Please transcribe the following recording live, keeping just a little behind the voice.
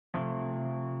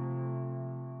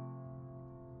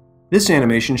This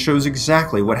animation shows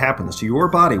exactly what happens to your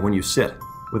body when you sit.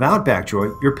 Without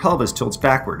BackJoy, your pelvis tilts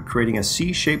backward, creating a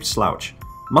C-shaped slouch.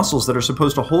 Muscles that are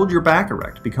supposed to hold your back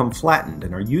erect become flattened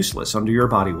and are useless under your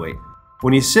body weight.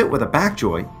 When you sit with a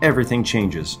BackJoy, everything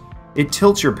changes. It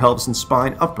tilts your pelvis and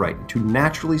spine upright into a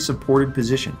naturally supported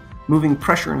position, moving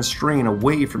pressure and strain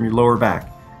away from your lower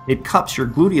back. It cups your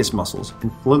gluteus muscles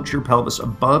and floats your pelvis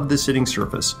above the sitting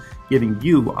surface, giving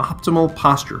you optimal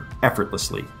posture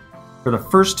effortlessly. For the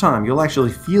first time, you'll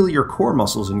actually feel your core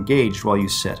muscles engaged while you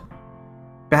sit.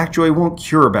 BackJoy won't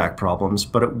cure back problems,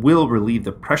 but it will relieve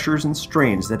the pressures and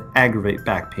strains that aggravate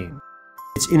back pain.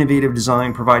 Its innovative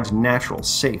design provides natural,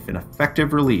 safe, and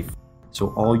effective relief, so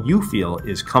all you feel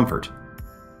is comfort.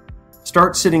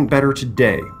 Start sitting better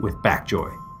today with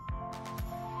BackJoy.